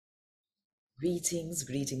Greetings,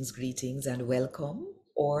 greetings, greetings, and welcome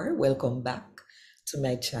or welcome back to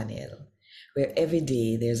my channel, where every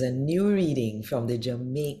day there's a new reading from the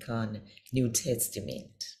Jamaican New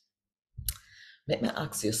Testament. Let me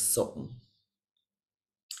ask you something.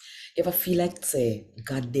 You ever feel like, say,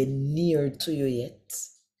 God they near to you yet?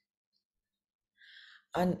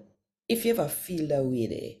 And if you ever feel that way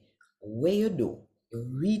there, what you do? You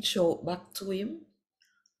reach out back to him,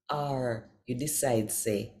 or you decide,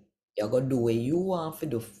 say, you're going to do what you want to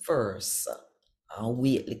do first and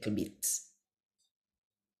wait a little bit.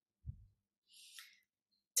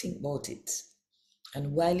 Think about it.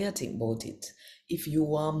 And while you think about it, if you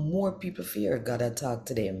want more people to hear God to talk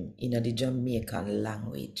to them in the Jamaican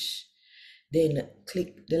language, then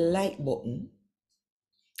click the like button,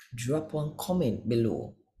 drop one comment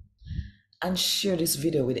below, and share this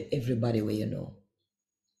video with everybody where you know.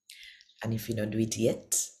 And if you don't do it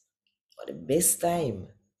yet, for the best time,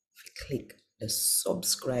 click the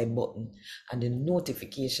subscribe button and the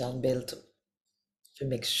notification bell to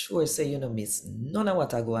make sure so you don't miss none of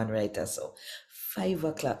what I go on right now. So 5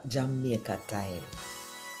 o'clock Jamaica time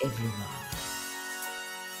every morning.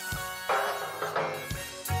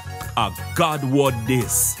 A God Word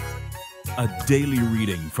This, a daily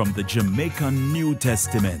reading from the Jamaican New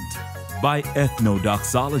Testament by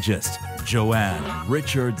Ethnodoxologist Joanne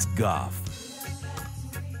Richards Goffe.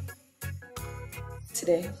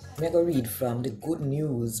 Today, we're going to read from the good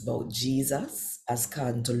news about Jesus as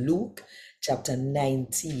according to Luke chapter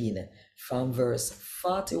 19 from verse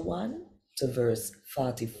 41 to verse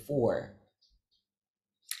 44.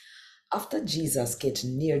 After Jesus get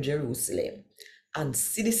near Jerusalem and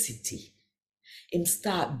see the city, him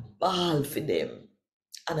start bawl for them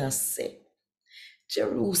and I say,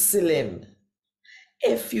 Jerusalem,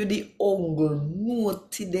 if you the uncle know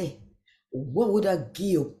today, what would I give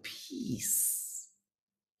you peace?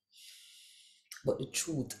 But the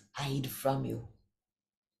truth hide from you.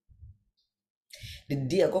 The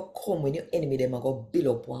day go come when your enemy them are go build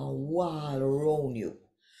up one wall around you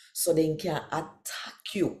so they can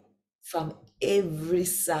attack you from every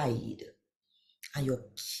side and you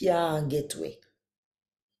can't get away.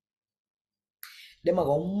 Them are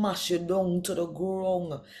going to mash you down to the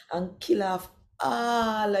ground and kill off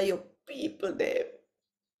all of your people them.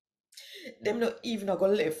 Them not even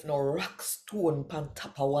going to left no rock stone on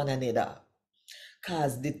top of one another.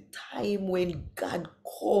 Cause the time when God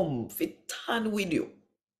come fit turn with you,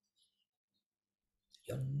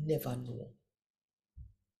 you never know.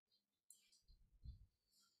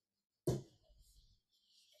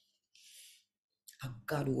 And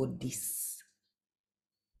God would this.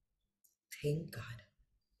 Thank God.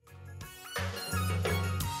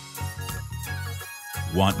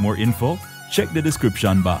 Want more info? Check the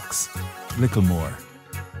description box. Little more.